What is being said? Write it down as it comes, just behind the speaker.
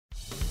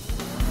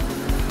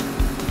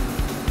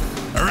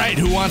right,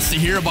 who wants to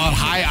hear about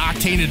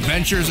high-octane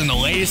adventures and the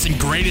latest and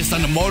greatest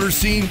on the motor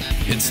scene?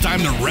 It's time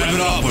to rev it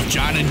up with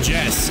John and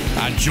Jess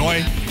on Joy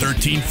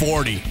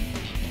 1340.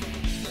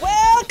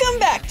 Welcome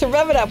back to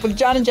Rev It Up with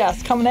John and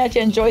Jess, coming at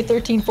you on Joy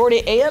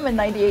 1340 AM and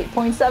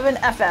 98.7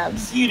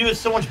 FM. You do it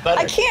so much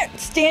better. I can't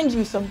stand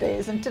you some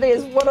days, and today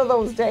is one of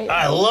those days.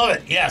 I love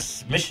it.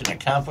 Yes. Mission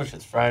accomplished.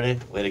 It's Friday.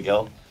 Way to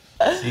go.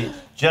 See,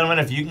 gentlemen,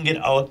 if you can get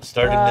out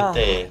starting the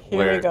day Here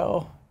where we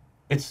go.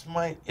 it's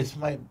my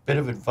bit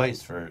of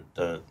advice for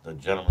the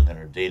gentlemen that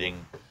are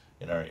dating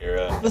in our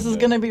era. This is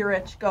going to be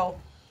rich. Go.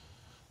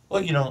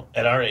 Well, you know,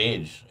 at our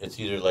age, it's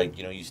either like,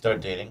 you know, you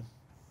start dating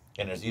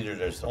and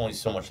there's only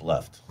so much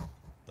left.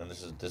 And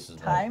this is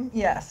Time?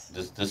 Yes.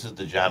 This is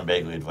the John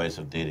Bagley advice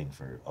of dating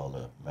for all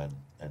the men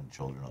and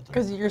children out there.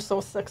 Because you're so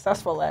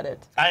successful at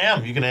it. I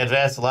am. You can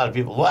ask a lot of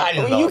people. Well, I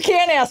didn't know. You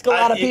can ask a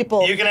lot of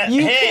people. You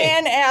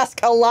can ask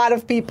a lot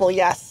of people,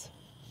 yes.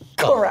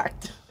 Well,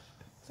 Correct.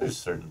 There's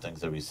certain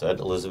things that we said.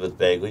 Elizabeth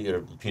Bagley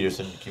or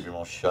Peterson, keep your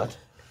mouth shut.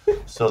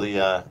 So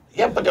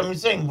but I'm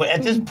saying,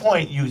 at this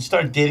point, you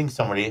start dating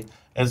somebody, and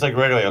it's like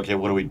right away, okay,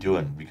 what are we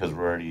doing? Because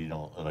we're already, you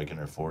know, like in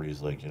our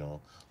 40s, like, you know,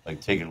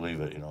 like take it or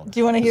leave it, you know. Do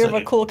you want to hear of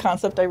like, a cool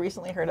concept I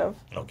recently heard of?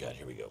 Oh, God,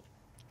 here we go.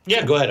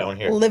 Yeah, go ahead, I want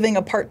to hear. Living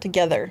apart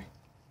together.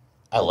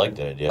 I like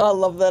that idea. I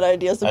love that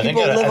idea. So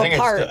people live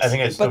apart,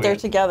 but they're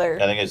together.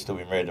 I think I'd still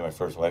be married to my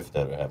first wife if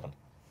that would happen.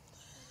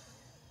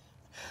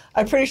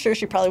 I'm pretty sure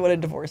she probably would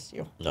have divorced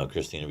you. No,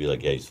 Christine would be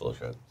like, yeah, he's full of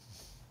shit.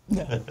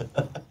 No.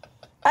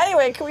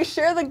 Anyway, can we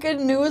share the good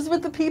news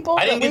with the people?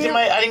 I didn't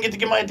get to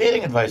give my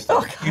dating advice,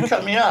 though. You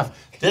cut me off.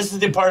 This is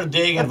the part of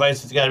dating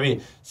advice that's got to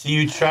be. So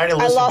you try to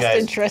listen, guys. I lost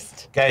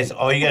interest. Guys,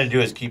 all you got to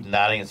do is keep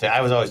nodding and say,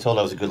 I was always told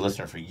I was a good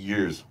listener for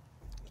years.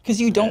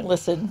 Because you don't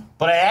listen.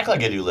 But I act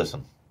like I do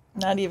listen.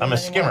 Not even I'm a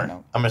anymore, skimmer.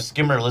 no. I'm a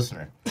skimmer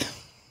listener.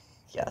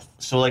 Yes.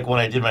 So like when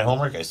I did my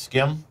homework, I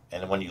skim.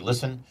 And then when you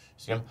listen,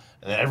 skim.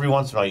 And then every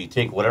once in a while, you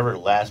take whatever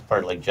last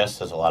part, like Jess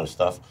says a lot of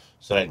stuff.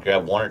 So then I'd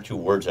grab one or two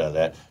words out of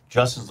that.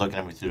 Justin's looking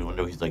at me through the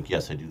window. He's like,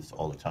 yes, I do this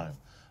all the time.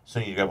 So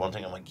you grab one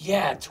thing. I'm like,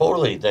 yeah,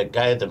 totally. That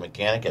guy at the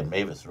mechanic at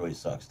Mavis really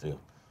sucks, too.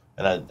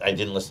 And I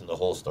didn't listen to the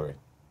whole story.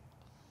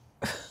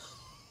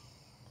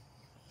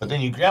 But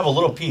then you grab a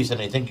little piece, and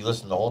they think you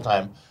listened the whole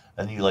time.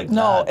 And you like, no,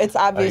 nod. it's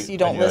obvious you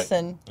don't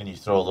listen. And you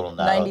throw a little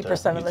nod out there.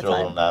 90% of the You throw a time.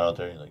 little nod out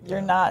there. And you're like,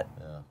 You're not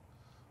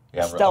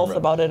yeah, stealth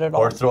about it at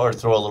all. Or throw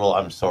a little,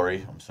 I'm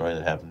sorry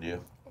that happened to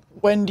you.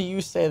 When do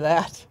you say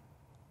that?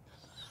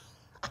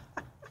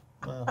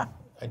 Well,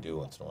 I do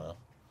once in a while.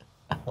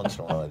 Once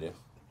in a while I do.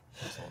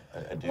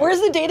 I do. Where's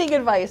the dating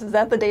advice? Is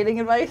that the dating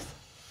advice?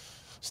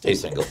 Stay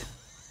single.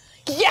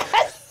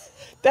 Yes!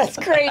 That's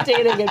great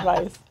dating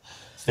advice.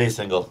 Stay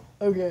single.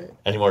 Okay.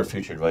 Any more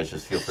future advice,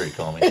 just feel free to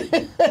call me.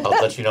 I'll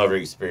let you know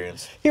every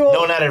experience.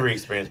 No, not every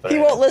experience, but he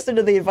won't listen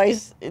to the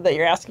advice that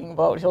you're asking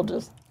about. He'll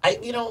just...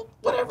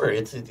 whatever.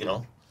 It's,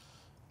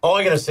 all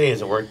I got to say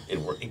is it worked.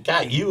 It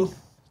got you. What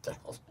the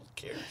hell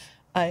cares?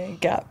 I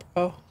ain't got...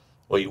 Oh.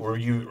 Well, were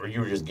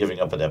you just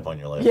giving up at that point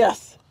in your life?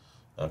 Yes.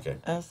 Okay.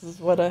 This is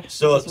what I...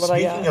 So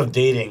speaking of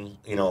dating,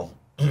 at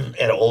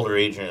an older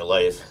age in your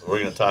life, we're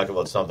going to talk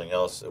about something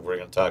else. We're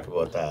going to talk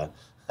about...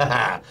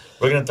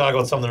 we're going to talk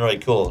about something really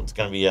cool. It's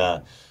going to be,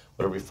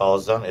 whatever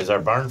follows on, is our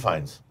barn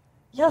finds.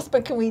 Yes,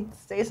 but can we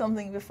say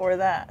something before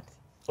that?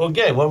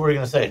 Okay, what were we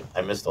going to say?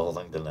 I missed the whole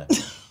thing, didn't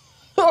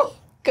I?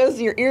 Because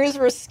your ears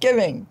were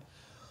skimming.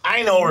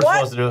 I know what we're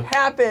supposed to do. What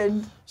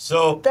happened?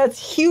 So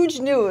that's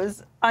huge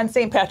news on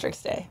St.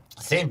 Patrick's Day.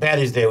 St.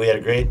 Patty's Day, we had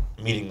a great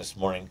meeting this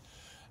morning.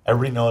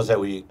 Everybody knows that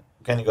we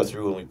kind of go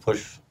through and we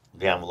push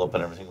the envelope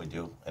on everything we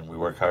do, and we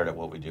work hard at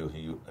what we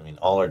do.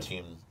 All our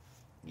team,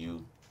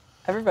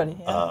 everybody,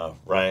 yeah.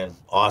 Ryan,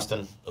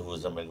 Austin,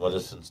 who's been with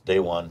us since day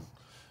one.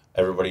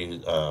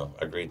 Everybody,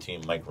 a great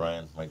team. Mike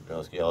Ryan, Mike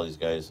Browski, all these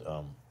guys,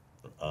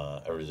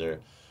 everybody's there.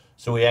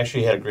 So we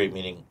actually had a great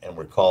meeting, and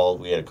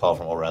we had a call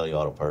from O'Reilly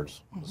Auto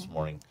Parts this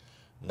morning.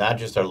 Not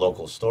just our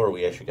local store,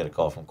 we actually got a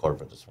call from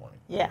corporate this morning.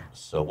 Yeah.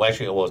 So,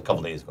 it was a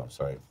couple days ago, I'm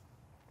sorry.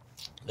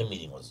 The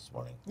meeting was this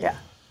morning. Yeah.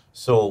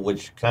 So,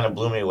 which kind of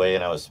blew me away,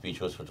 and I was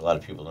speechless, which a lot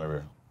of people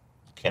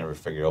can't ever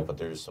figure out, but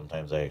there's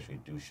sometimes I actually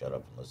do shut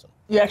up and listen.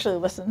 You actually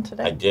listened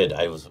today? I did.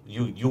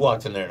 You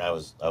walked in there, and I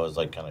was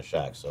like kind of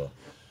shocked. So,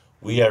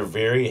 we are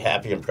very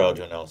happy and proud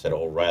to announce that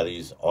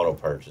O'Reilly's Auto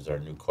Parts is our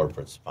new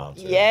corporate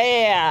sponsor.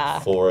 Yeah.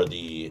 For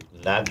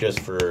not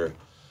just for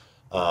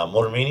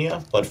Motor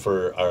Mania, but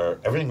for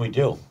everything we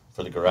do.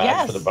 For the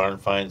garage, for the barn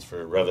finds,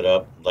 for Rev It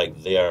Up.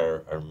 Like, they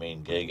are our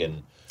main gig.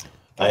 And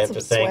I have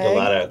to thank a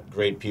lot of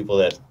great people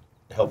that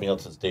helped me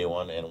out since day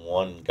one. And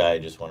one guy I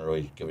just want to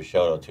really give a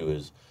shout out to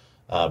is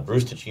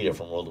Bruce Tachita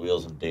from World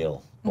Wheels and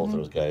Dale. Both of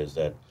those guys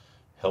that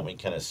helped me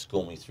kind of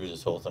school me through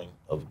this whole thing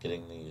of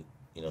getting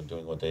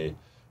doing what they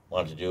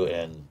wanted to do.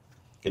 And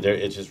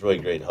it's just really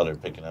great how they're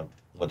picking up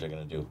what they're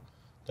going to do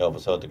to help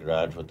us out at the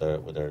garage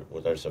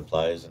with our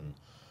supplies and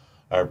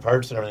our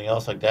parts and everything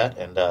else like that.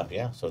 And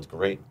so it's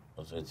great.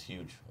 It's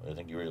huge. I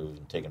think you really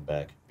been taken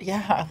back.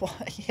 Yeah, well,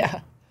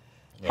 yeah.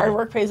 Hard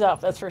work pays off,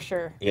 that's for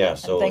sure. Yeah.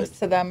 So and thanks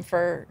to them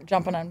for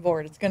jumping on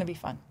board. It's going to be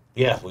fun.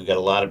 Yeah, we've got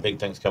a lot of big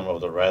things coming up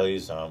with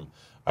O'Reilly's.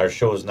 Our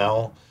shows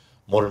now,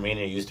 Motor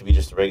Mania used to be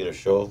just a regular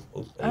show.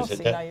 Oops,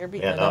 now you're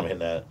beating Yeah, now I'm hitting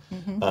that.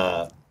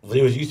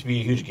 It used to be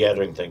a huge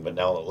gathering thing, but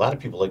now a lot of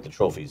people like the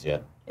trophies, Yeah.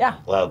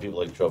 A lot of people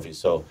like the trophies.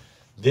 So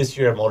this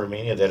year at Motor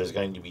Mania, that is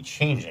going to be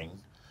changing,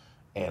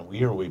 and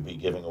we'll be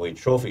giving away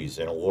trophies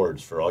and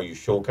awards for all you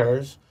show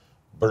cars,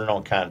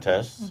 burnout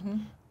contests,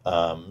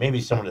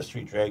 maybe some of the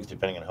street drags,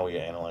 depending on how you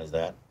analyze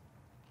that.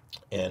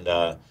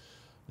 And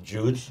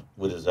Jude's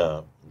with his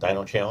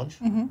Dyno Challenge,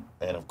 and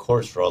of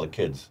course for all the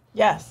kids.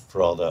 Yes.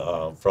 For all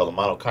the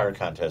model car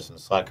contests and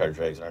the slot car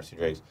drags and RC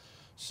drags.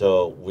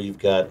 So we've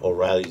got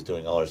O'Reilly's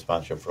doing all our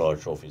sponsorship for all our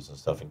trophies and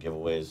stuff and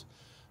giveaways.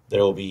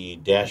 There will be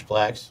dash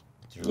plaques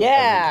through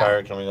every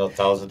car coming out,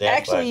 1,000 dash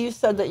plaques. Actually, you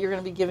said that you're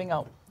going to be giving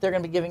out. They're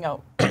going to be giving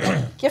out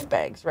gift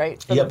bags,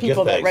 right, for the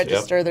people that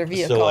register their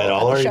vehicle. So at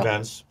all our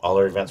events,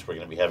 we're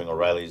going to be having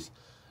O'Reilly's,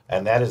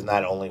 and that is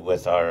not only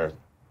with our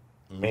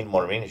main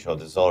Motor Mania show.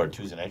 This is all our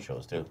Tuesday night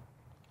shows too.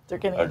 They're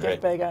getting a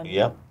gift bag on.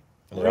 Yep.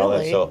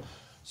 Really?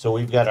 So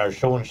we've got our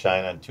show and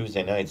shine on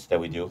Tuesday nights that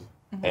we do,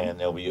 and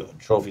there'll be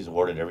trophies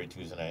awarded every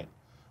Tuesday night,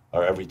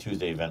 or every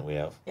Tuesday event we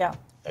have. Yeah.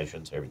 I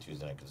shouldn't say every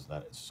Tuesday night because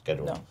it's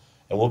scheduled. No.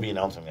 And we'll be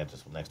announcing that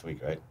this next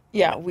week, right?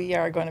 Yeah, we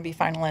are going to be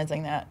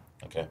finalizing that.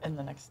 Okay. In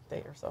the next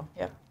day or so.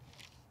 Yeah.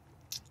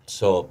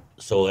 So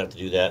we'll have to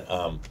do that.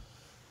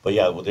 But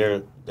yeah, well,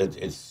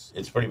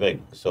 it's pretty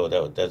big. So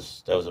that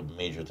was a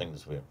major thing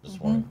this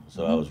morning.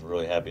 So I was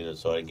really happy that.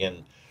 So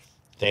again,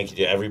 thank you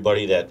to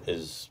everybody that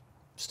is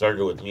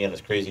started with me on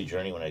this crazy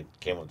journey when I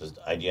came up with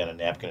this idea on a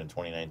napkin in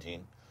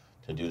 2019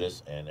 to do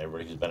this, and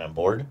everybody who's been on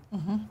board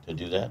to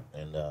do that.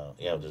 And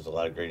there's a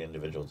lot of great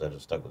individuals that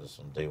have stuck with us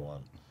from day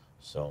one.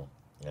 So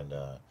and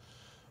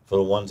for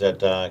the ones that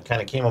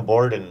kind of came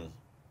aboard and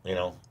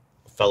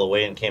fell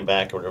away and came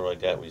back or whatever like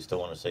that, we still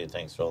want to say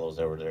thanks to all those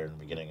that were there in the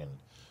beginning and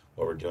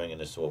what we're doing, and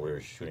this is what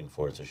we're shooting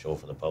for. It's a show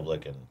for the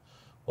public and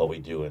what we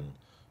do, and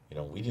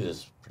we do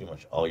this pretty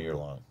much all year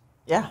long.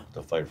 Yeah.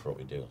 To fight for what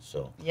we do.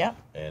 So yeah.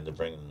 And to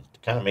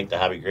kind of make the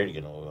hobby great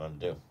again, what we want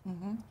to do,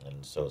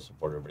 and so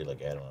support everybody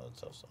like Adam and all that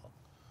stuff. So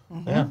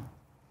yeah.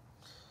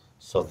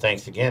 So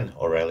thanks again,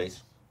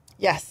 O'Reilly's.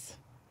 Yes.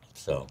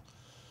 So,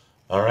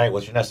 all right,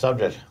 what's your next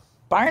subject?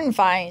 Barn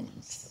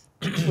finds.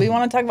 We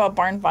want to talk about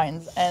barn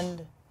finds,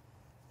 and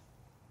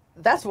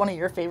that's one of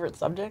your favorite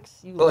subjects.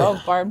 You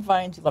love barn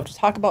finds. You love to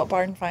talk about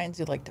barn finds.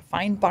 You like to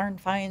find barn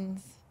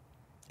finds.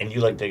 And you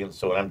like digging.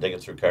 So when I'm digging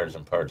through cars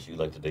and parts, you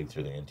like to dig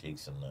through the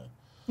antiques and the.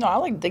 No, I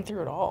like to dig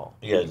through it all.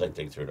 Yeah, I like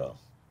to dig through it all.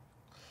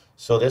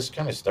 So this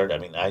kind of started. I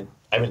mean, I've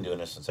been doing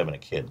this since I've been a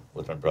kid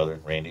with my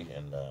brother Randy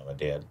and my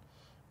dad,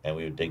 and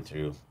we would dig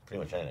through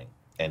pretty much anything.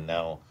 And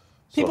now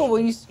people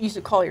used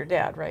to call your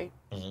dad, right?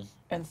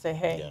 And say,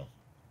 "Hey,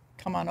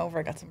 come on over.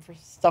 I got some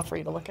stuff for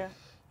you to look at."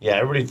 Yeah,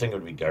 everybody would think it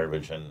would be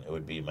garbage, and it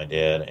would be my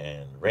dad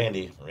and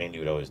Randy. Randy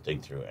would always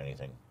dig through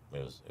anything.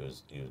 It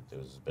was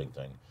a big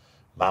thing.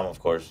 Mom, of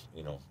course,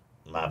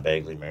 Ma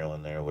Bagley,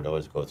 Marilyn there would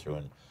always go through,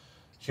 and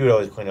she would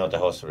always clean out the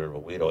house,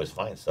 but we'd always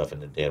find stuff,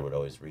 and the dad would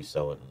always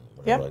resell it and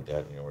whatever like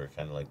that. And we're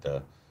kind of like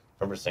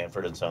remember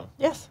Sanford and Son?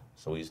 Yes.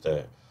 So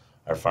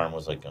our farm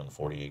was like on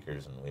 40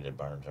 acres, and we did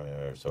barns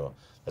everywhere. So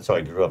that's how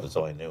I grew up. That's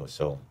all I knew.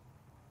 So,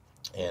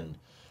 and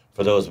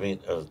for those of me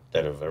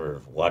that have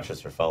ever watched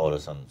us or followed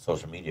us on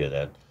social media,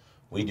 that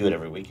we do it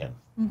every weekend.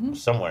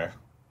 Somewhere,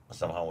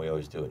 somehow we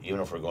always do it.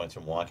 Even if we're going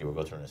through Milwaukee, we'll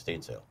go through an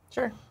estate sale.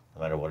 Sure.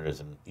 No matter what it is.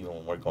 And even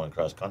when we're going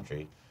cross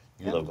country,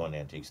 you love going to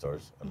antique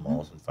stores and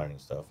malls and finding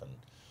stuff. And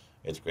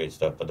it's great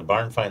stuff. But the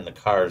barn find, the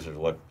cars is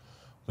what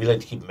we like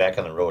to keep them back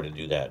on the road and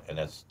do that. And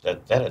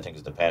that I think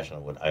is the passion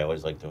of what I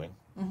always like doing.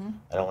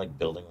 I don't like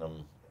building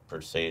them per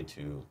se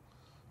to,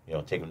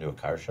 take them to a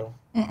car show.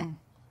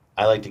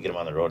 I like to get them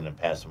on the road and then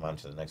pass them on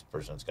to the next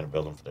person that's going to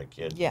build them for their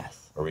kid.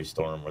 Yes. Or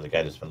restore them, or the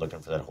guy that's been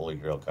looking for that Holy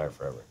Grail car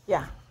forever.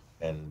 Yeah.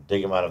 And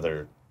dig them out of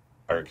their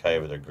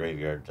archive or their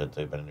graveyard that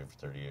they've been in there for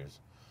 30 years.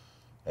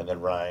 And then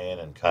Ryan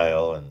and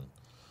Kyle,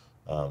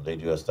 and they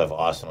do stuff.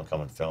 Austin will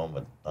come and film,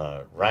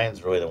 but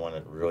Ryan's really the one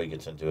that really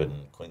gets into it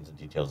and cleans the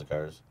details of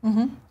cars.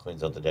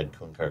 Cleans out the dead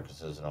coon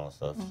carcasses and all that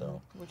stuff.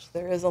 So, which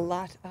there is a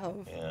lot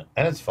of. Yeah,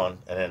 and it's fun.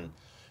 And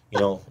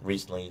then,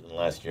 recently, in the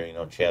last year,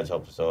 Chad's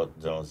helped us out.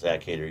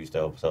 Zach Hader used to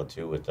help us out,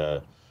 too, with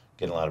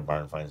getting a lot of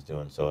barn finds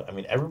doing. So, I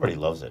mean, everybody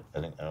loves it.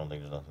 I don't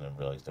think there's nothing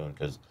everybody likes doing,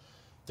 because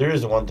there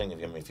is the one thing,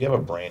 if you have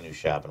a brand new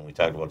shop, and we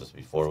talked about this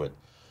before,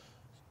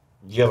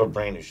 you have a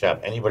brand new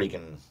shop, anybody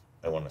can,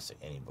 I want to say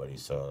anybody,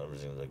 so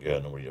everything's like, yeah,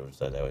 nobody ever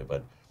said that way,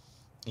 but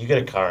you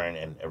get a car in,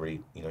 and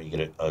everybody, you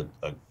get a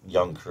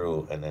young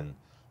crew, and then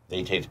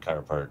they take the car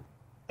apart,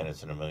 and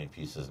it's in a million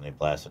pieces, and they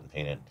blast it and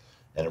paint it,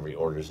 and everybody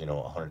orders,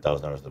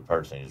 $100,000 of the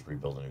parts, and they just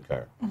rebuild a new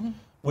car,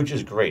 which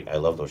is great. I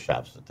love those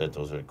shops.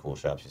 Those are the cool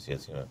shops. You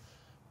see,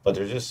 but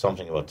there's just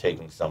something about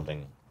taking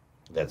something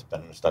that's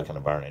been stuck in a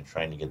barn and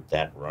trying to get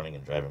that running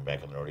and driving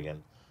back on the road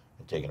again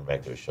and taking it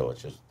back to a show.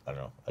 It's just, I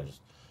don't know.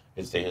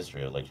 It's the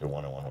history of your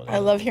one-on-one with it. I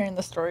love hearing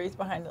the stories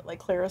behind it, like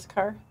Clara's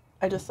car.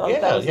 I just saw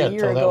that was a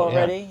year ago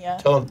already. Yeah.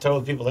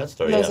 Tell people that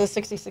story. It was a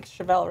 '66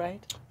 Chevelle,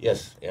 right?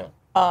 Yes. Yeah.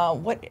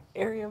 What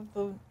area of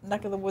the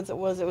neck of the woods it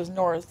was? It was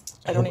north.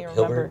 I don't even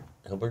remember.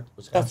 Hilbert,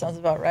 Wisconsin. That sounds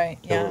about right.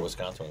 Yeah. Hilbert,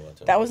 Wisconsin. We went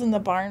to. That was in the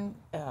barn.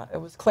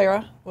 It was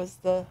Clara was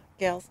the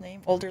gal's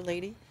name, older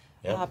lady.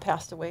 Yep.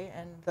 Passed away,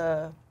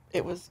 and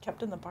it was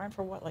kept in the barn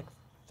for what, like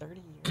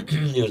 30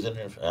 years? It was in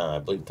there, I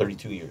believe,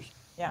 32 years.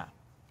 Yeah.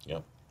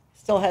 Yep.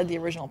 Still had the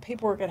original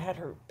paperwork. It had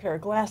her pair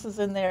of glasses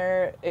in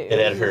there. It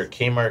had her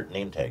Kmart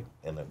name tag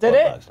in the Did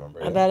it? box,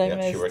 remember? I bet I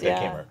missed, She worked at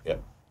Kmart,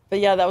 yep. But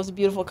yeah, that was a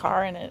beautiful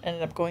car, and it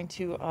ended up going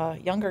to a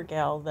younger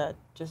gal that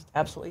just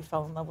absolutely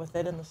fell in love with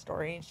it in the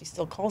story, and she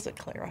still calls it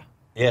Clara.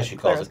 Yeah, she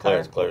calls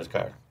Clara's it Clara's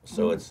car.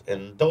 So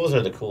and those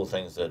are the cool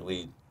things that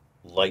we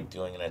like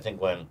doing, and I think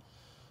when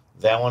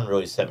that one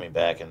really set me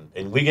back,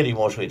 and we get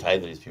emotionally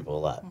tied to these people a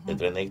lot, and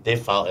they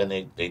follow, and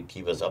they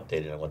keep us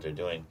updated on what they're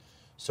doing.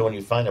 So when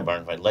you find a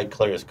barn find, like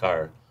Clara's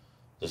car,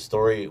 the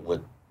story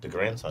with the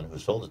grandson who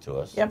sold it to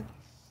us, Yep.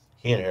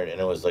 he inherited,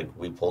 and it was like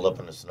we pulled up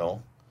in the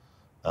snow,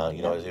 as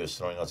it was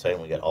snowing outside,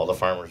 and we got all the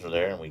farmers were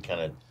there, and we kind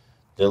of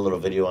did a little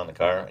video on the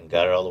car and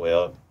got it all the way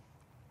out,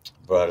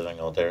 brought everything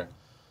out there,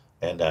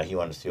 and he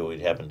wanted to see what would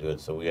happen to it,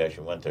 so we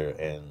actually went there,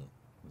 and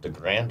the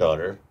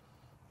granddaughter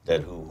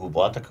who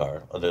bought the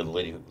car, or the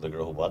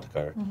girl who bought the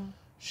car,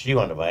 she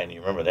wanted to buy it, and you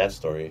remember that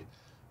story.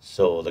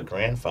 So the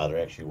grandfather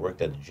actually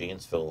worked at the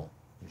Janesville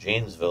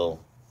GM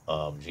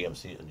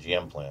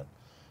plant,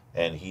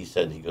 and he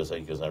goes,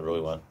 I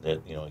really want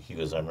that,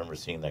 I remember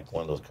seeing that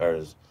one of those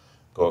cars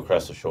go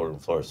across the showroom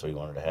floor, so he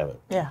wanted to have it.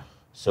 Yeah.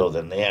 So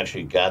then they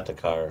actually got the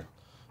car.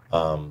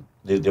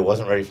 They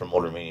wasn't ready for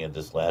Motor Mania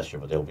this last year,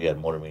 but they'll be at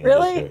Motor Mania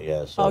this year.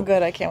 Yeah. So oh,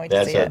 good. I can't wait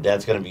to see it.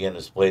 That's going to be in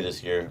display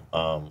this year.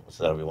 So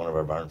that'll be one of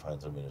our barn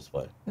finds that'll be in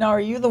display. Now,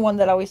 are you the one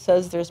that always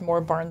says there's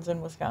more barns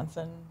in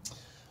Wisconsin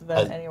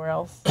than anywhere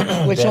else?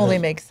 Which only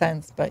makes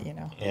sense, but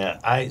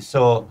Yeah.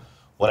 So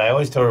what I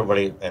always tell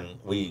everybody, and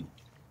we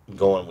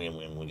go and we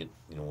get,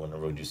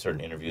 whenever we do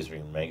certain interviews or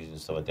in magazines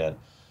and stuff like that,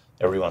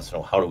 everybody wants to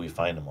know, how do we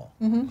find them all?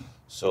 Mm-hmm.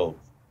 So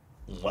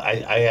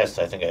I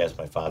think I asked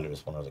my father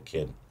this when I was a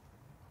kid.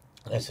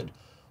 And I said,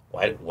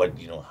 how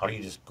do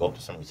you just go up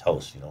to somebody's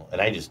house,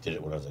 And I just did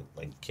it when I was a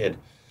kid.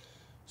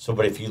 So,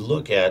 but if you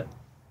look at,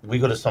 we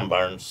go to some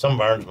barns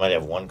might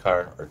have one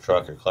car or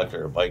truck or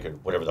collector or bike or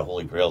whatever the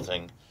Holy Grail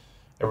thing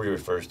everybody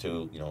refers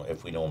to,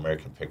 if we know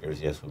American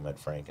Pickers, yes, we met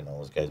Frank and all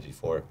those guys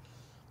before.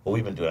 But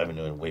I've been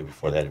doing it way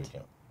before that. I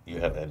know you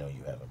haven't,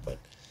 but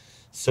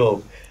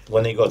so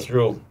when they go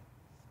through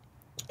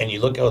and you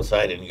look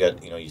outside and you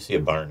got, you see a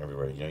barn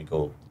everywhere, you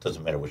go, it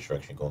doesn't matter which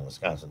direction you go in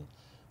Wisconsin,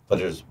 but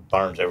there's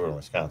barns everywhere in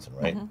Wisconsin,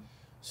 right? Mm-hmm.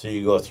 So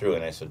you go through,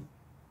 and I said,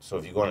 so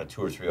if you go on a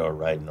 2 or 3 hour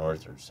ride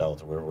north or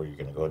south or wherever you're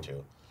going to go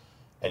to,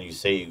 and you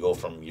say you go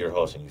from your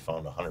house and you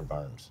found 100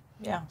 barns.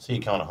 Yeah. So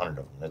you count 100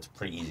 of them. That's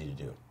pretty easy to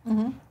do.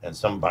 Mm-hmm. And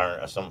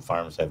some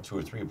farms have 2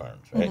 or 3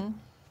 barns, right? Mm-hmm.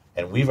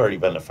 And we've already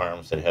been to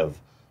farms that have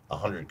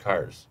 100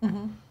 cars.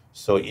 Mm-hmm.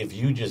 So if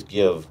you just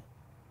give,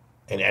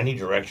 in any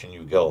direction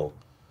you go,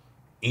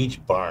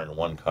 each barn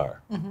 1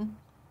 car. Mm-hmm.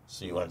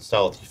 So you went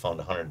south, you found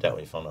 100 that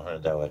way, you found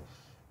 100 that way.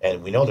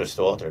 And we know they're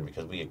still out there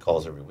because we get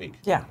calls every week.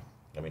 Yeah.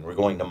 I mean, we're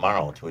going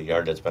tomorrow to a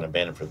yard that's been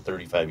abandoned for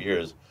 35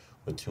 years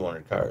with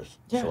 200 cars.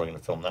 Yeah. So we're going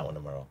to film that one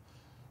tomorrow.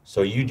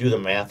 So you do the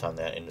math on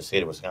that in the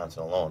state of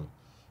Wisconsin alone.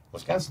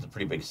 Wisconsin's a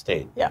pretty big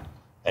state. Yeah.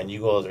 And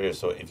you go there,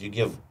 so if you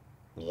give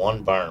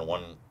 1 barn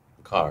 1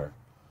 car,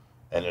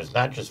 and there's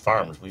not just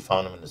farms, we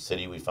found them in the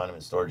city, we found them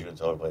in storage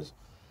units all over the place.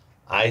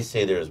 I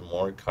say there's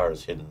more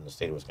cars hidden in the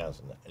state of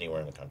Wisconsin than anywhere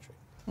in the country.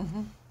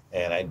 Mm-hmm.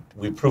 And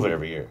we prove it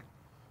every year.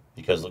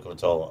 Because look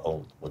what's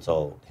all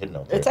hidden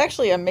out there. It's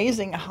actually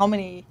amazing how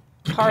many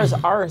cars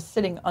are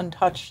sitting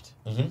untouched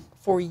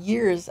for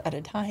years at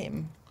a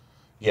time.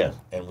 Yeah,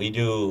 and we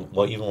do,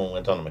 even when we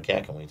went down to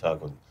McCacken, we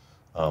talked with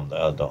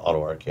the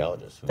auto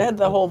archaeologists. They had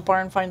the whole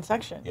barn find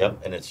section.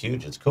 Yep, and it's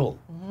huge. It's cool.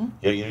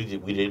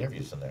 Mm-hmm. We did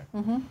interviews in there.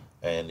 Mm-hmm.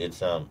 And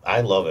it's,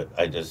 I love it.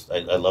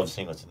 I love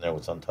seeing what's in there,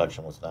 what's untouched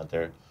and what's not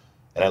there.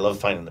 And I love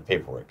finding the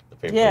paperwork. The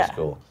paperwork's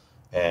cool.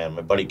 And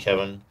my buddy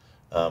Kevin,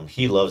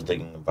 he loves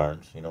digging the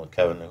barns.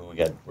 Kevin, who we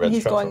got red.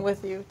 He's going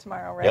with you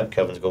tomorrow, right? Yep,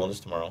 Kevin's going this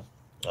tomorrow.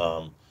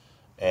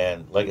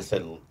 And like I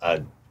said,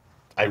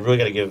 I really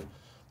got to give.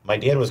 My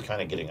dad was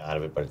kind of getting out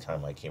of it by the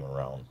time I came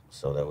around.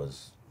 So that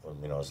was, I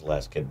was the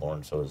last kid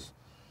born. So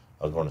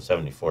I was born in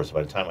 '74. So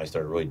by the time I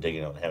started really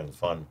digging out and having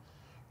fun,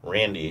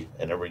 Randy,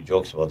 and everybody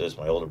jokes about this,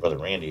 my older brother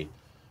Randy,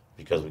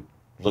 because we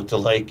looked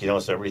alike. So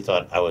everybody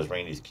thought I was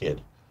Randy's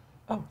kid.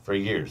 Oh. For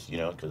years,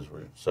 because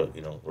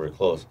we're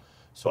close.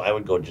 So I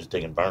would go just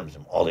digging barns with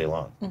him all day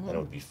long, and it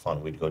would be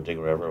fun. We'd go dig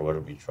wherever, whether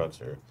it be trucks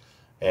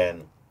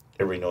and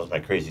everybody knows my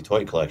crazy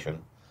toy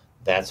collection.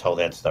 That's how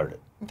that started.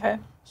 Okay.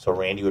 So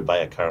Randy would buy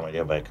a car, my dad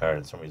would buy a car,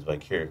 and somebody's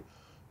like, here,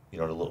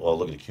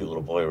 look at the cute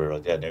little boy, or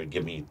like that, and they would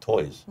give me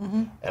toys.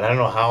 Mm-hmm. And I don't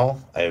know how,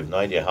 I have no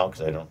idea how,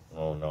 because I don't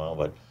know how,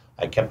 but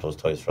I kept those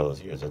toys for all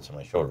those years. That's in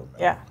my showroom now.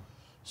 Yeah.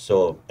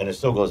 So, and it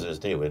still goes to this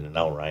day. And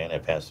now Ryan, I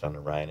passed it on to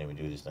Ryan, and we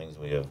do these things.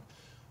 We have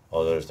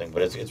all those things,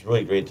 but it's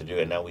really great to do.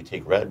 And now we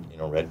take Red.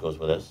 Red goes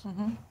with us,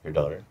 your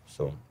daughter.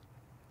 So,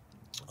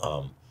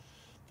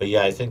 but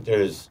yeah, I think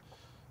there's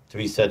to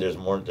be said, there's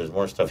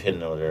more stuff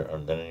hidden over there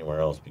than anywhere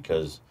else,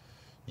 because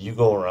you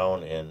go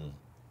around and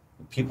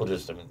people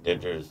just, I mean,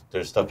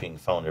 there's stuff being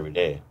found every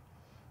day.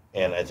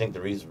 And I think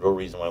the real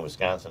reason why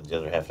Wisconsin, the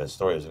other half of that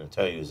story I was going to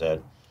tell you, is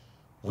that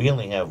we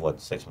only have,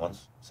 7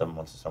 months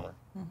of summer,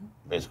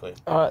 basically?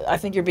 I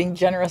think you're being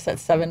generous at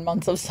 7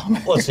 months of summer.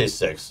 Let's say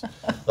 6.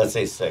 Let's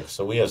say 6.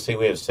 So we have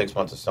 6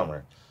 months of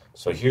summer.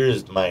 So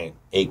here's my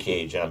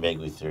AKA John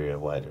Bagley theory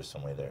of why there's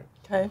some way there.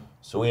 Okay.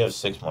 So we have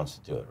 6 months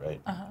to do it,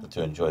 right?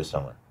 To enjoy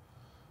summer.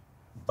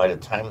 By the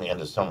time the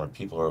end of summer,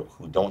 people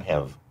who don't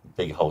have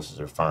big houses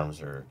or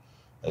farms or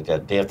like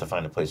that, they have to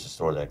find a place to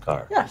store that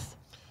car. Yes.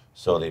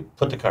 So they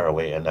put the car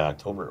away end of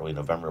October, early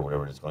November,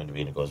 whatever it's going to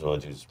be, and it goes all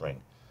through the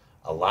spring.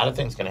 A lot of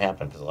things can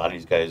happen because a lot of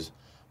these guys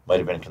might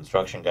have been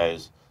construction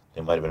guys.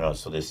 They might have been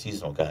so they're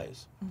seasonal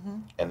guys,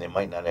 and they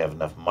might not have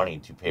enough money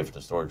to pay for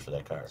the storage for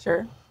that car.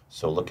 Sure.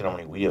 So look at how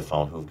many we have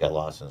found who've got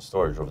lost in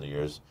storage over the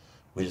years.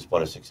 We just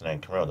bought a '69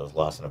 Camaro that was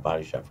lost in a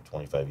body shop for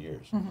 25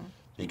 years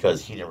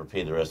because he never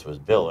paid the rest of his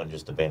bill and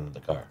just abandoned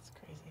the car. That's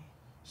crazy.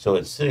 So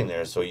it's sitting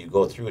there. So you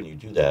go through and you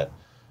do that.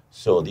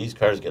 So these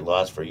cars get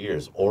lost for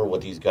years. Or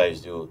what these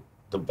guys do,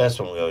 the best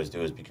one we always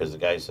do is because the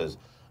guy says,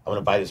 I'm going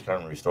to buy this car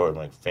and restore it. I'm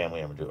like,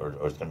 family, I'm gonna do,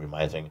 or it's going to be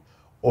my thing.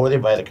 Or they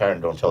buy the car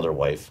and don't tell their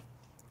wife.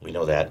 We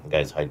know that. And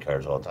guys hide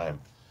cars all the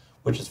time,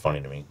 which is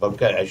funny to me.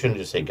 But I shouldn't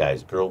just say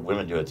guys.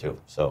 Women do it too.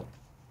 So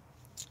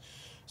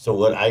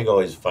what I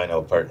always find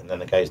out and then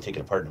the guys take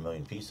it apart in a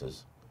million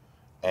pieces.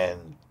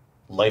 And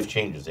life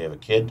changes. They have a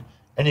kid.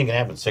 Anything can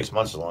happen. 6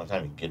 months is a long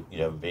time.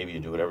 You have a baby, you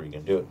do whatever you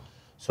can do.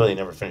 So they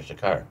never finish the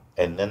car.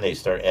 And then they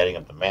start adding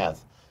up the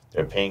math.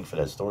 They're paying for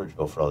that storage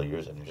bill for all the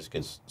years, and it just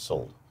gets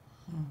sold.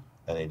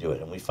 And they do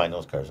it. And we find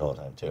those cars all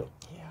the time, too.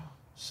 Yeah.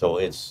 So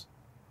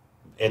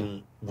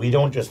and we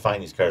don't just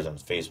find these cars on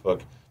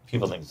Facebook.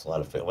 People think it's a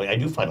lot of, I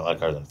do find a lot of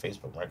cars on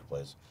Facebook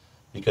Marketplace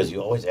because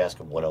you always ask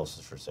them what else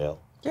is for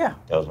sale. Yeah.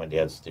 That was my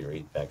dad's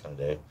theory back in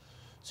the day.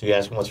 So you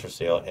ask them what's for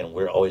sale, and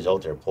we're always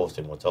out there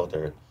posting what's out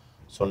there.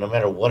 So no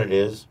matter what it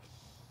is,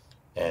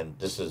 and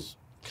this is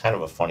kind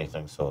of a funny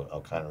thing, so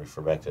I'll kind of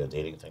refer back to the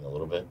dating thing a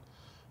little bit.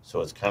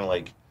 So it's kind of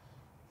like,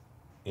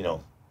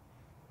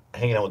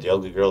 hanging out with the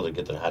ugly girl to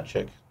get the hot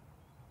chick.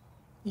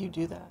 You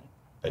do that.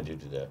 I do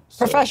that.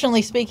 So,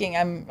 Professionally speaking,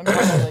 I'm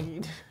like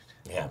you.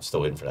 yeah, I'm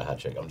still waiting for the hot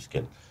chick. I'm just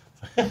kidding.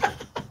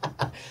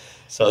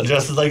 So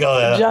Justin's like, oh,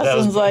 that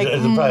Justin's was, like,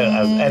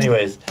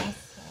 anyways,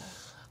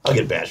 I'll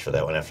get bashed for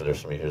that one after there's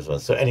somebody here's one.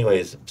 So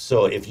anyways,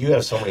 so if you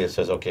have somebody that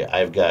says, okay,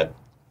 I've got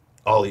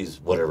all these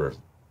whatever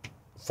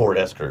Ford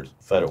Escorts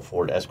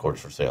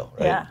for sale,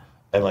 right? Yeah.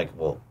 I'm like,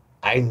 well,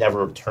 I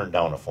never turn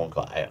down a phone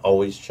call. I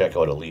always check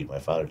out a lead. My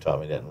father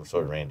taught me that, and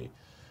so did Randy.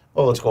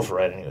 Well, let's go for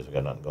a ride anyways. We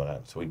got nothing going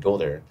on. So we'd go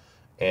there,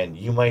 and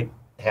you might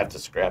have to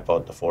scrap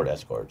out the Ford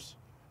Escorts,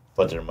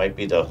 but there might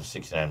be the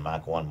 69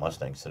 Mach 1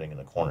 Mustang sitting in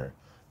the corner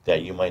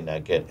that you might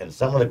not get. And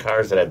some of the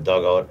cars that I've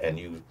dug out,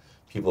 and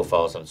people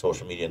follow us on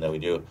social media and that we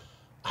do,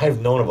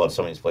 I've known about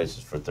some of these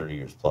places for 30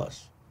 years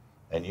plus.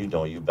 And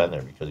you've been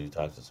there because you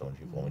talked to so many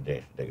people when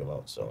we dig them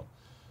out. So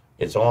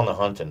it's all in the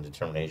hunt and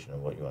determination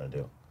of what you want to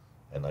do.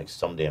 And like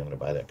someday I'm going to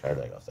buy that car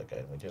off that guy,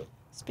 and we do.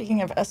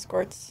 Speaking of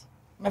Escorts,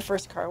 my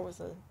first car was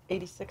a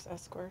 '86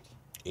 Escort.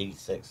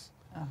 86?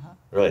 Uh-huh.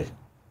 Really?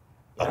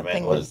 That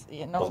thing was,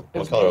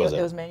 what color was it?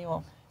 It was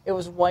manual. It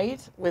was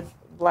white with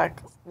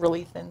black,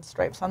 really thin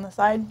stripes on the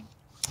side.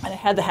 And it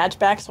had the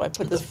hatchback, so I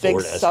put this big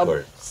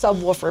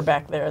subwoofer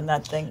back there, and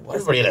that thing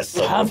was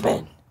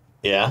jumping.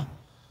 Yeah?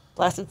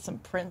 Blasted some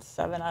Prince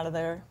 7 out of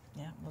there.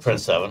 Yeah.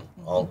 Prince 7?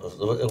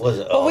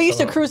 Mm-hmm. But we used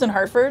to cruise in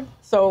Hartford,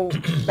 so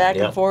back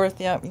and forth.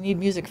 Yeah, you need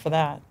music for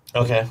that.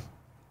 Okay.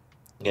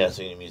 Yeah,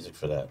 so you need music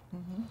for that.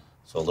 Mm-hmm.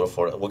 So a little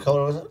Ford. What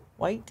color was it?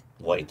 White.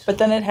 White. But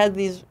then it had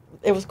these,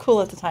 it was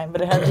cool at the time,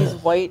 but it had these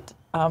white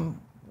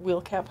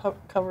wheel cap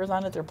covers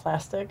on it. They're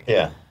plastic.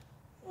 Yeah.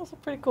 It was a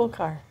pretty cool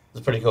car. It's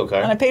a pretty cool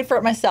car. And I paid for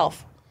it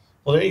myself.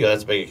 Well, there you go.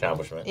 That's a big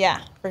accomplishment.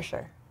 Yeah, for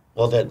sure.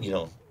 Well,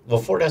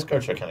 Ford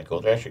Escorts are kind of cool.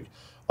 They're actually,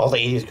 all the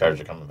 80s cars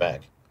are coming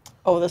back.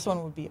 Oh, this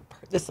one would be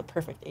this is a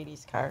perfect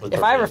 80s car.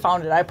 If I ever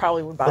found it, I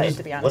probably would buy it,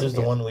 to be honest. What is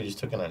the one we just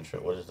took in on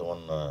trip? What is the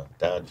one,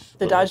 Dodge?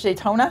 The Dodge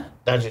Daytona?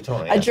 Dodge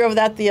Daytona, yeah. I drove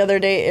that the other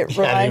day. It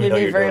reminded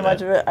me very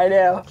much of it. I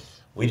know.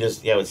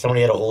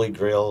 Somebody had a holy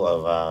grail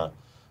of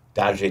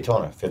Dodge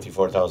Daytona,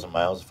 54,000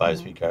 miles,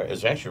 5-speed car. It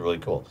was actually really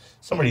cool.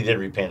 Somebody did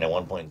repaint it at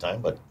one point in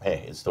time, but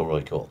hey, it's still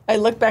really cool. I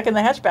looked back in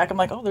the hatchback. I'm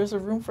like, oh, there's a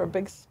room for a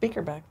big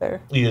speaker back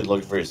there. You did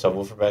looking for your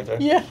subwoofer back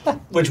there? Yeah.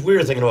 Which we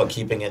were thinking about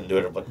keeping it and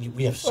doing it, but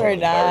we have so many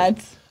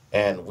cars.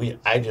 And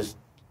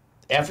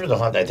after the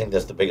hunt, I think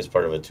that's the biggest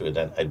part of it too. And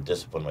then I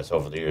disciplined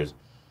myself over the years.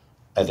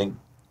 I think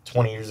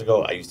 20 years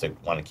ago, I used to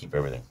want to keep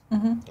everything.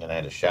 Mm-hmm. And I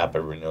had a shop.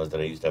 Everybody knows that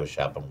I used to have a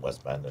shop in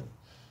West Bend. And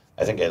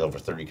I think I had over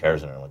 30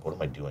 cars in there. I'm like, what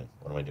am I doing?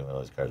 What am I doing with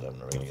all these cars? I'm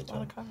never going to get to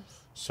them.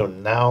 So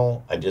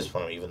now I just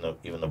want to, even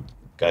the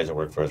guys that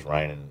work for us,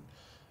 Ryan and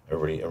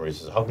everybody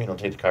says, how come you don't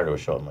take the car to a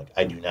show? I'm like,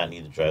 I do not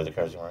need to drive the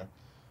cars anymore.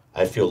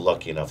 I feel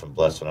lucky enough and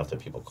blessed enough that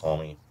people call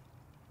me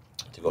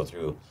to go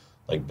through,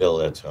 like Bill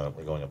that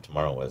we're going up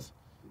tomorrow with,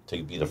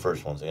 to be the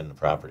first ones in the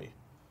property.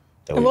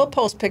 And we'll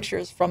post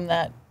pictures from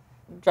that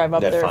drive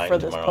up there for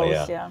this tomorrow,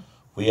 post. Yeah.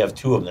 We have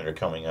 2 of them that are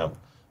coming up.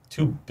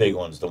 2 big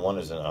ones. The one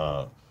is in,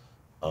 I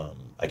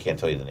can't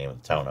tell you the name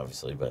of the town,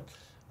 obviously, but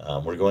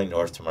we're going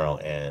north tomorrow,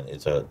 and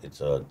it's a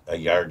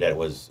yard that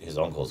was his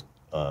uncle's,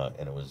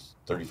 and it was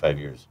 35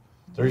 years.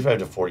 35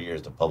 to 40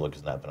 years, the public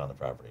has not been on the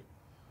property.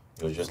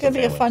 It was just it's going to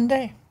be a fun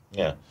day.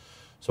 Yeah.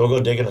 So we'll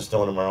go dig in the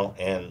snow tomorrow,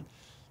 and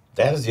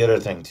that is the other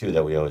thing, too,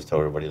 that we always tell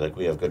everybody. Like,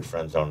 we have good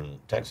friends down in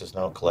Texas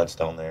now. Colette's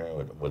down there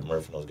with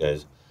Murph and those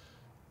guys.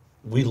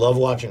 We love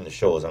watching the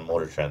shows on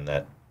Motor Trend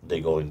that they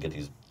go and get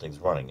these things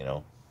running, you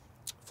know.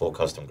 Full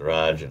custom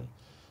garage, and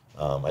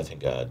I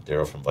think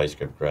Daryl from Vice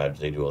Grip Garage,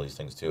 they do all these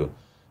things, too.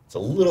 It's a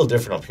little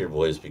different up here,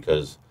 boys,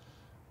 because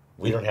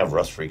we don't have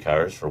rust-free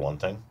cars, for one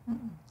thing,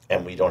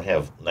 and we don't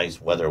have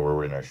nice weather where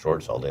we're in our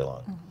shorts all day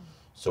long.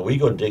 So we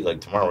go dig, like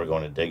tomorrow we're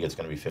going to dig, it's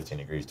going to be 15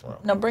 degrees tomorrow.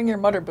 Now bring your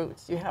mutter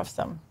boots. You have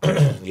some.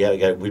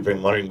 Yeah, we bring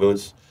muttering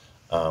boots.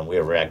 We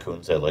have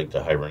raccoons that like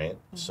to hibernate.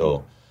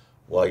 So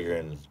while you're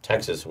in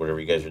Texas, wherever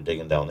you guys are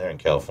digging down there in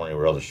California,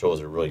 where all the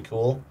shows are really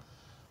cool,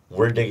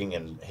 we're digging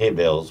in hay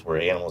bales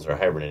where animals are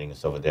hibernating and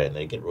stuff like that, and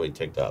they get really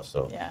ticked off.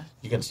 So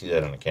you can see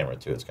that on the camera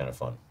too. It's kind of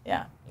fun.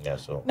 Yeah. Yeah.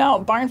 So now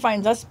barn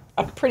finds, that's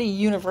a pretty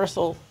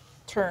universal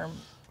term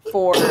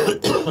for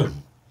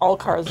all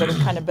cars that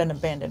have kind of been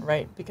abandoned,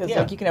 right? Because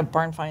like you can have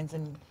barn finds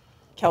in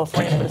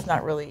California, but it's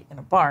not really in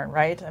a barn,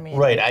 right? I mean,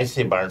 right. I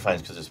say barn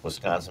finds because it's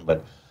Wisconsin,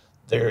 but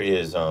there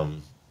is,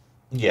 you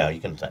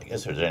can. I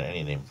guess there's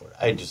any name for it.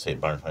 I just say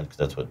barn finds because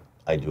that's what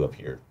I do up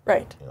here.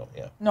 Right. You know,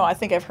 yeah. No, I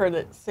think I've heard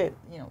it say,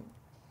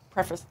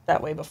 prefaced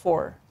that way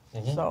before.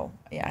 So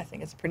yeah, I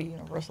think it's a pretty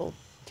universal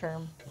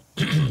term.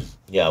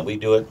 Yeah, we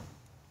do it,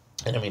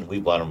 and I mean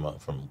we bought them all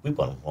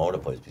over the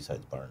place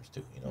besides barns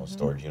too.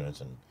 Storage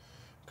units and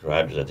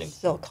garages. I think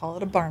still call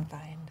it a barn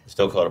find.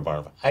 Still call it a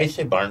barn find. I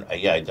say barn.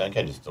 Yeah, I think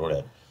I just throw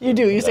that. You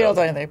do. You say all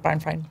the time, barn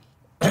find.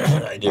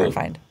 I do. Barn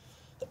find.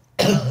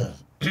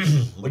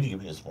 What did you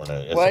give me this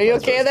morning? Well, are you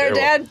okay there,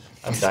 Dad?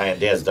 I'm dying.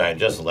 Dad's dying.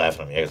 Just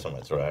laughing at me. I got something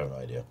in my throat. I have no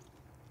idea.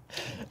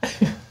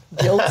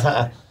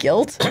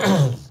 Guilt?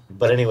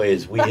 But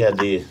anyways, we had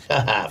the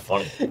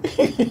funny.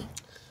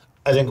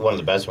 I think one of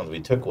the best ones we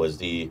took was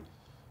I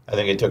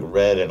think I took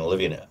Red and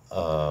Olivia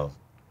Ella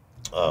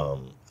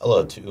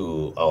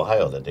to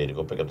Ohio that day to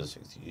go pick up the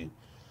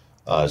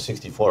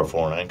 64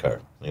 409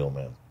 car, the old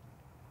man.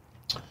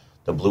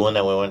 The blue one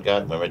that we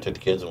got. Remember I took the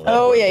kids and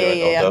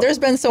yeah. There's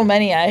been so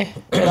many I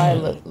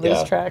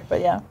lose track,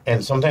 but yeah.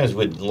 And sometimes a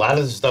lot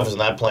of the stuff is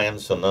not planned.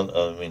 So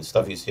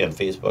stuff you see on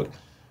Facebook.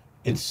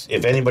 It's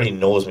if anybody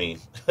knows me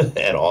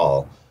at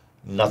all,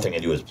 nothing I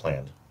do is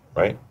planned,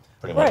 right?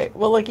 Pretty much. Right.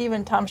 Well, like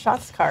even Tom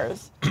Scott's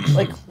cars,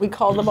 like we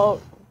called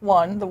about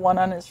the one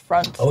on his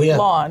front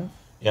lawn.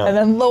 Yeah. And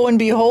then lo and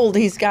behold,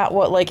 he's got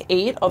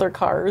 8 other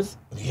cars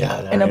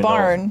in a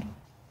barn.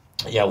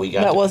 Yeah, we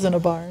got that wasn't a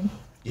barn.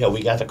 Yeah,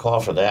 we got the call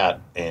for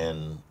that,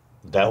 and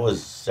that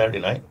was Saturday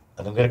night.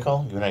 I think we got a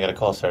call. You and I got a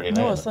call Saturday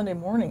night. No, it was Sunday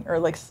morning, or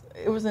it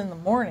was in the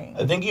morning.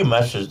 I think you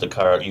messaged the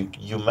car. You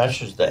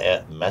messaged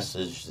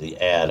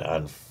the ad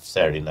on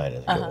Saturday night.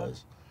 I think it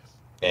was,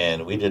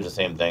 and we did the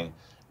same thing.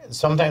 And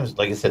sometimes,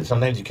 like I said,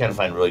 sometimes you can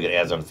find really good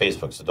ads on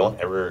Facebook. So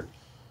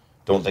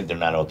don't think they're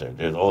not out there.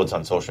 It's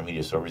on social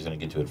media, so everybody's going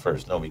to get to it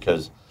first. No,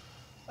 because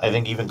I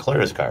think even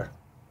Clara's car,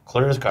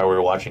 we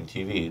were watching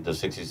TV, the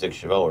 66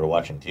 Chevelle, we were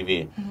watching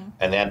TV,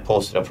 and that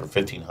posted up for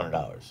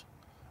 $1,500.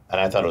 And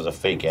I thought it was a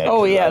fake ad.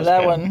 Oh, yeah,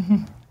 that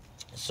one.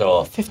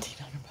 So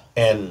 $1,500.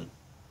 And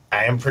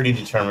I am pretty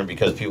determined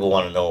because people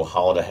want to know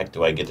how the heck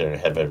do I get there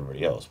ahead of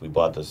everybody else. We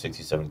bought the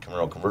 67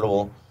 Camaro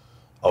convertible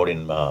out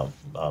in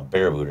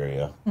Baraboo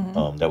area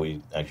that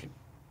we actually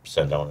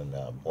sent down, and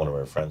one of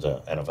our friends, an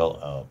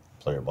NFL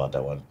player, bought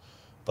that one.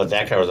 But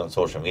that car was on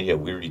social media.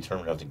 We were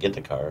determined enough to get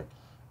the car.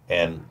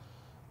 And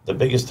the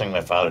biggest thing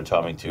my father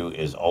taught me too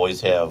is we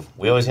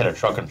always had a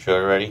truck and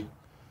trailer ready,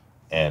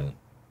 and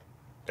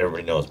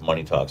everybody knows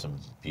money talks and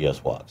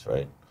BS walks,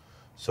 right?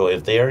 So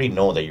if they already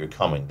know that you're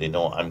coming, they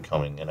know I'm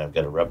coming, and I've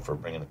got a rep for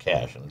bringing the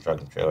cash and the truck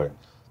and trailer,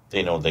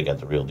 they know they got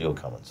the real deal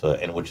coming. So,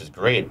 and which is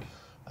great.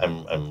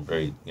 I'm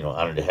very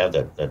honored to have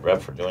that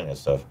rep for doing that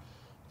stuff.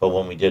 But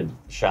when we did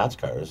Shots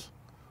cars,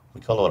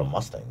 we called it a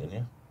Mustang, didn't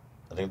you?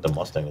 I think the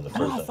Mustang was the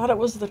first. I thought it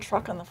was the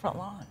truck on the front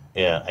lawn.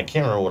 Yeah, I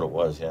can't remember what it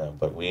was. Yeah,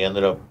 but we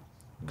ended up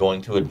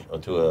going to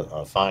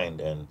a find,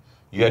 and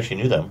you actually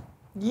knew them.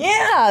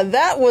 Yeah,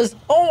 that was.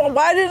 Oh,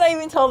 why didn't I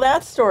even tell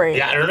that story?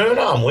 Yeah, I don't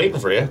know. I'm waiting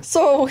for you.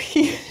 So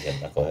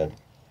go ahead.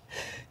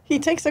 He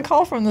takes a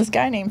call from this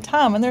guy named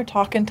Tom, and they're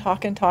talking.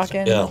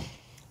 Yeah.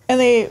 And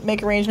they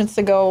make arrangements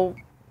to go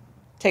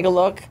take a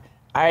look.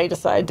 I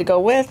decide to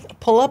go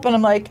pull up, and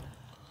I'm like,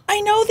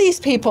 I know these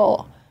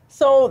people.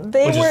 So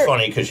Which is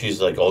funny because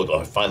she's like, oh,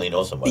 I finally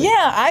know somebody.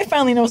 Yeah, I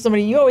finally know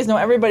somebody. You always know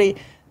everybody.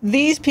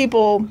 These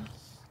people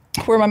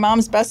were my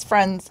mom's best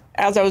friends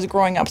as I was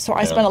growing up. So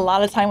I spent a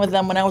lot of time with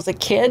them when I was a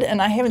kid,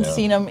 and I haven't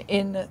seen them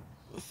in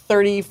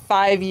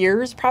 35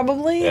 years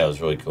probably. Yeah, it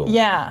was really cool.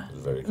 Yeah. It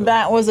was very cool.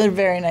 That was a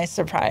very nice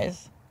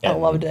surprise. I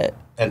loved it.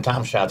 And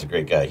Tom Schott's a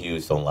great guy. He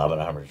was still in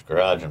Lobenheimer's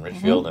garage in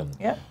Richfield,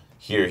 and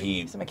here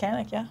He's a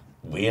mechanic, yeah.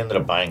 we ended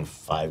up buying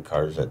 5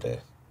 cars that day,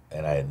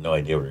 and I had no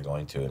idea we were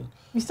going to. And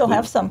we still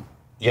have some.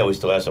 Yeah, we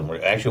still have some.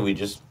 We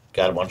just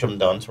got a bunch of them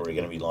done, so we're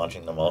going to be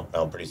launching them out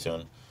now pretty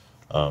soon.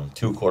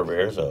 2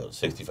 Corvairs, a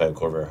 65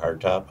 Corvair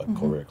hardtop, a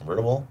Corvair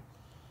convertible,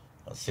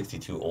 a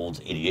 62 Olds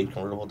 88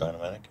 convertible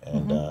Dynametic,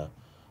 and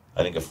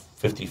I think a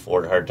 50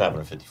 Ford hardtop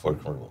and a 50 Ford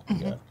convertible.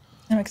 Yeah.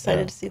 I'm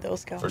excited to see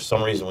those go. For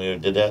some reason, we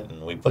did that,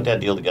 and we put that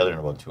deal together in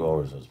about 2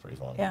 hours. It was pretty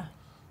fun. Yeah.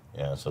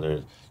 Yeah, so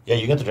there's... Yeah,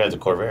 you got to drive the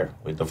Corvair.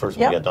 The first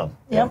one we got done.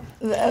 Yep.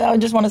 I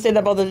just want to say that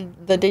about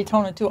the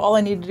Daytona, too. All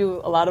I need to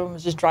do, a lot of them,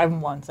 is just drive them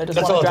once. I just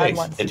want to drive them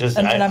once.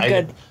 And I'm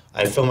good.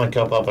 I fill my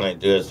cup up, and I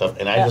do that stuff,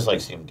 and I just like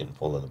seeing them getting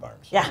pulled in the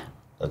barns. Yeah.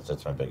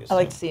 That's my biggest I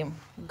like to see them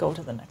go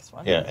to the next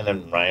one. Yeah, and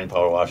then Ryan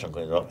power wash and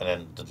cleans it up, and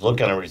then the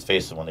look on everybody's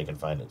faces when they can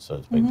find it, so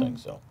it's a big thing,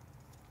 so...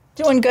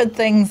 Doing good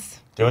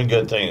things. Doing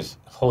good things.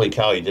 Holy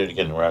cow, you did it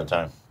again. We're out of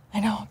time. I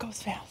know, it goes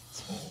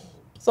fast.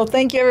 So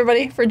thank you,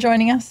 everybody, for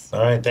joining us.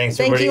 All right, thanks,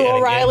 everybody. Thank you,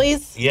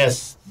 O'Reilly's.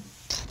 Yes,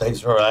 thanks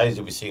for O'Reilly's.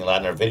 You'll be seeing a lot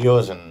in their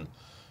videos and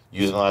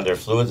using a lot of their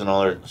fluids and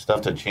all their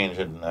stuff to change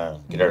it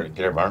and get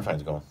our barn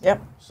finds going.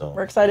 Yep, so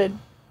we're excited.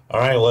 All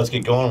right, well, let's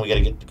get going. We got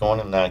to get going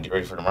and get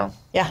ready for tomorrow.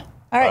 Yeah.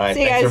 All right,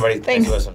 see you guys. Thanks, everybody. Thanks for listening.